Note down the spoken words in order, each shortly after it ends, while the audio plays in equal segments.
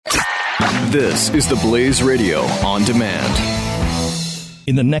This is the Blaze Radio on demand.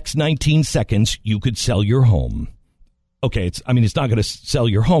 In the next 19 seconds, you could sell your home. Okay, it's not going to sell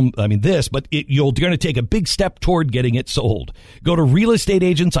your home, but you're going to take a big step toward getting it sold. Go to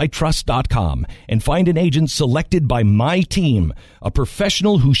realestateagentsitrust.com and find an agent selected by my team, a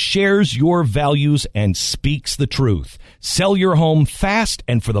professional who shares your values and speaks the truth. Sell your home fast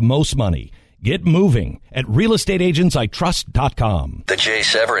and for the most money. Get moving at realestateagentsitrust.com. The Jay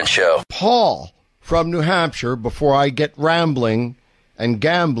Severin Show. Paul from New Hampshire, before I get rambling and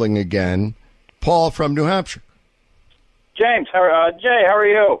gambling again. Paul from New Hampshire. James, Jay, how are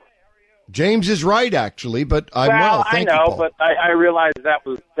you? James is right, actually, but I'm well. Thank you, Paul. But I realized that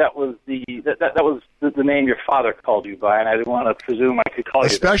was the name your father called you by, and I didn't want to presume I could call you.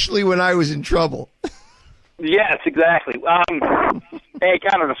 Especially when I was in trouble. Yes, exactly. Hey,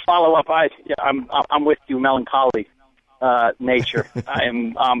 kind of to follow up, I'm with you, melancholy nature.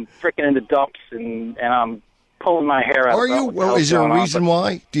 I'm freaking into dumps, and I'm pulling my hair out. Are you? Well, is there a reason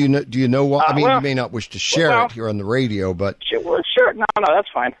why? Do you know why? You may not wish to share it here on the radio, but sure. No, that's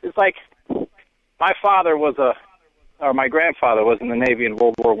fine. It's like my grandfather was in the Navy in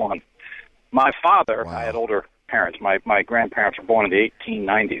World War I. My father, I had older parents. My grandparents were born in the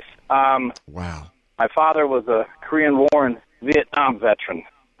 1890s. Wow. My father was a Korean War and Vietnam veteran.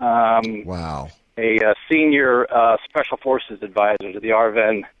 Wow. A senior Special Forces advisor to the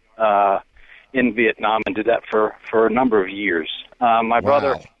ARVN in Vietnam, and did that for a number of years. My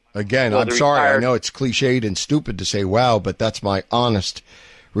brother... Again, I'm sorry. I know it's cliched and stupid to say wow, but that's my honest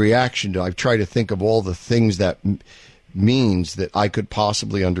reaction to. I've tried to think of all the things that means that I could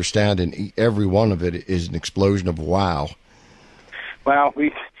possibly understand, and every one of it is an explosion of wow. Well,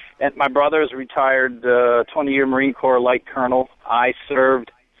 my brother is a retired 20-year Marine Corps Light Colonel. I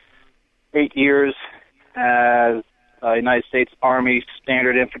served 8 years as a United States Army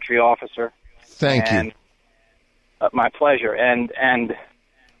Standard Infantry officer. Thank you. My pleasure. And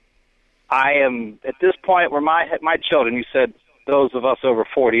I am at this point where my children, you said those of us over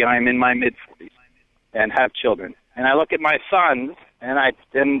 40, I am in my mid-40s and have children. And I look at my sons, and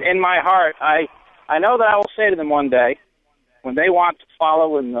in my heart, I know that I will say to them one day, when they want to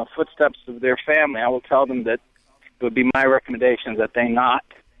follow in the footsteps of their family, I will tell them that it would be my recommendation that they not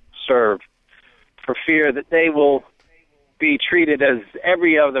serve, for fear that they will be treated as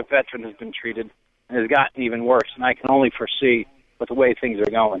every other veteran has been treated, and has gotten even worse. And I can only foresee with the way things are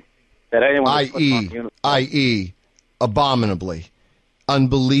going that anyone i.e. abominably,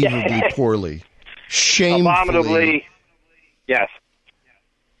 unbelievably poorly, shamefully. Abominably, yes.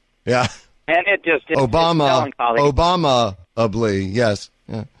 Yeah. And it just Obama-ably, yes.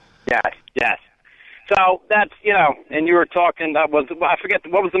 Yeah. Yes. So that's, and you were talking, I forget,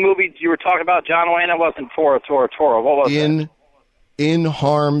 what was the movie you were talking about, John Wayne? It wasn't Tora. What was it? In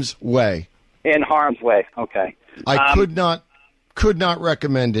Harm's Way. In Harm's Way, okay. I could not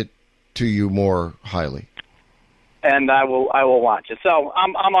recommend it to you more highly. And I will watch it. So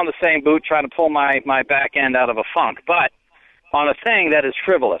I'm on the same boot trying to pull my back end out of a funk, but on a thing that is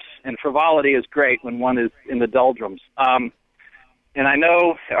frivolous, and frivolity is great when one is in the doldrums. And I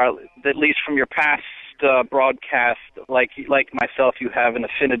know, at least from your past broadcast, like myself, you have an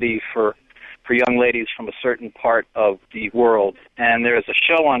affinity for young ladies from a certain part of the world. And there's a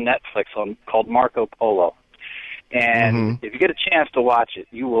show on Netflix called Marco Polo. And if you get a chance to watch it,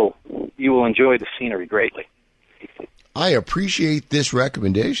 you will enjoy the scenery greatly. I appreciate this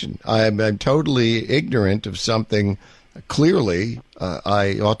recommendation. I'm totally ignorant of something. Clearly,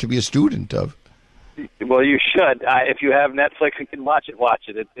 I ought to be a student of. Well, you should. If you have Netflix and can watch it.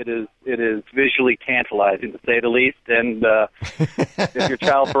 It is visually tantalizing, to say the least. And if your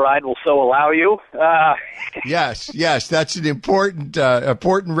child bride will so allow you. Yes, that's an important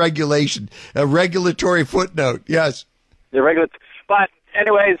regulation, a regulatory footnote. Yes. But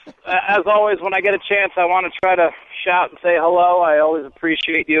anyways, as always, when I get a chance, I want to try to shout and say hello. I always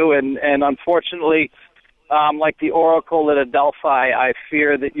appreciate you, and unfortunately, like the oracle at Adelphi, I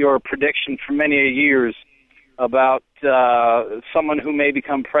fear that your prediction for many years about someone who may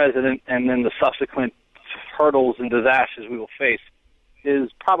become president and then the subsequent hurdles and disasters we will face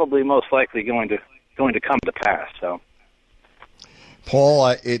is probably most likely going to come to pass. So,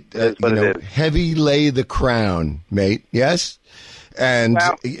 Paul, heavy lay the crown, mate. Yes, and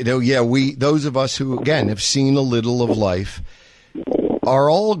those of us who again have seen a little of life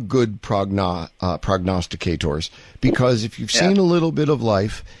are all good prognosticators, because if you've seen a little bit of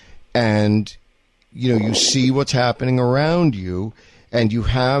life and you see what's happening around you, and you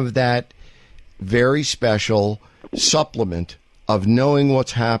have that very special supplement of knowing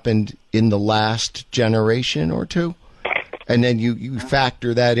what's happened in the last generation or two, and then you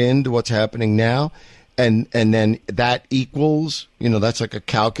factor that into what's happening now, and then that equals, that's like a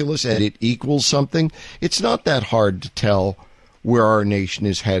calculus, and it equals something. It's not that hard to tell where our nation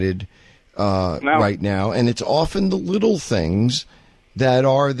is headed right now, and it's often the little things that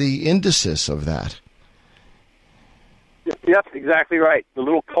are the indices of that. Yep, exactly right. The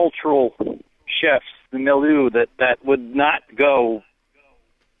little cultural shifts, the milieu that would not go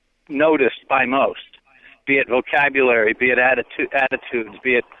noticed by most, be it vocabulary, be it attitudes,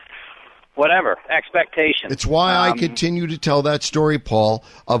 be it whatever, expectations. It's why I continue to tell that story, Paul,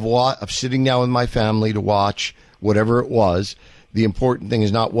 of sitting down with my family to watch whatever it was. The important thing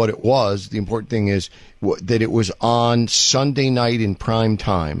is not what it was. The important thing is that it was on Sunday night in prime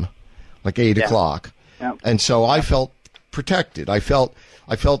time, like 8 o'clock. Yeah. And so I felt protected. I felt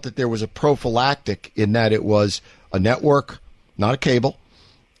that there was a prophylactic in that it was a network, not a cable.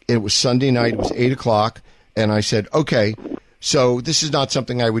 It was Sunday night. It was 8 o'clock. And I said, okay, so this is not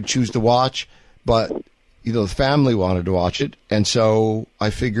something I would choose to watch, but the family wanted to watch it. And so I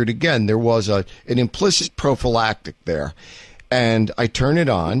figured, again, there was an implicit prophylactic there. And I turn it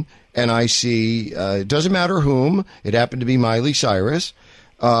on, and I see, it doesn't matter whom, it happened to be Miley Cyrus,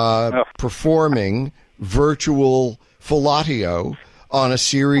 performing virtual fellatio on a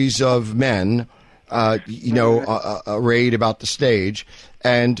series of men, arrayed about the stage,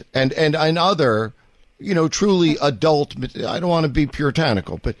 and other, truly adult, I don't want to be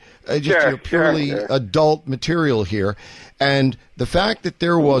puritanical, but just purely adult material here. And the fact that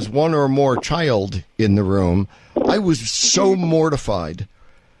there was one or more child in the room, I was so mortified.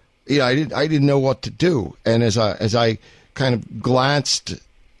 I didn't know what to do. And as I kind of glanced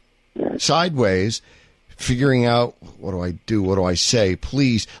sideways, figuring out, what do I do? What do I say?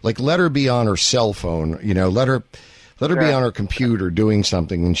 Please, let her be on her cell phone, let her be on her computer doing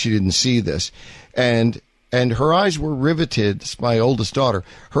something, and she didn't see this. And her eyes were riveted. This is my oldest daughter.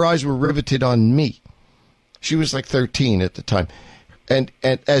 Her eyes were riveted on me. She was like 13 at the time. And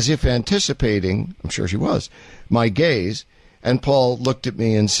as if anticipating, I'm sure she was, my gaze. And Paul looked at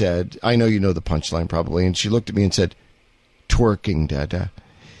me and said, I know you know the punchline probably. And she looked at me and said, twerking, Dada.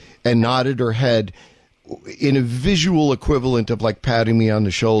 And nodded her head in a visual equivalent of patting me on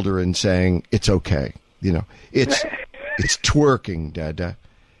the shoulder and saying, it's okay. It's twerking, Dada.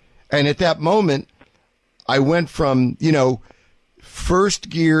 And at that moment, I went from, first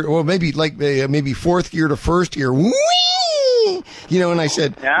gear, or maybe fourth gear to first gear. Whee! And I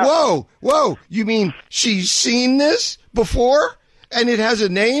said, whoa, you mean she's seen this before and it has a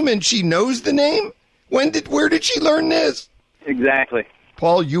name and she knows the name? Where did she learn this? Exactly.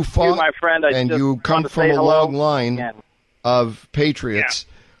 Paul, you fought, my friend, and you come from a long line of patriots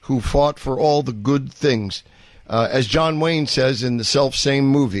who fought for all the good things. As John Wayne says in the self-same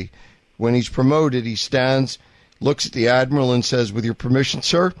movie, when he's promoted, he stands, looks at the admiral and says, with your permission,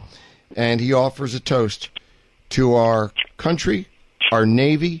 sir, and he offers a toast to our country, our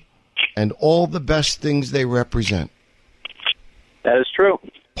Navy, and all the best things they represent. That is true.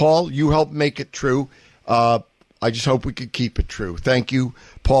 Paul, you helped make it true. I just hope we could keep it true. Thank you,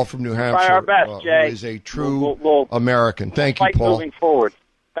 Paul from New Hampshire. Try our best, Jay. Who is a true American. Thank you, Paul. Moving forward.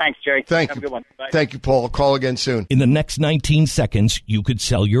 Thanks, Jay. Thank Have you. a good one. Bye. Thank you, Paul. I'll call again soon. In the next 19 seconds, you could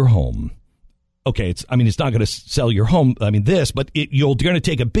sell your home. Okay, it's not going to sell your home, but you're going to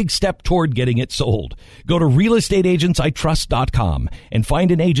take a big step toward getting it sold. Go to realestateagentsitrust.com and find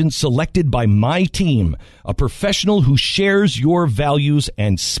an agent selected by my team, a professional who shares your values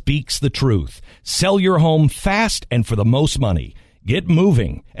and speaks the truth. Sell your home fast and for the most money. Get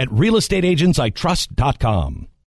moving at realestateagentsitrust.com.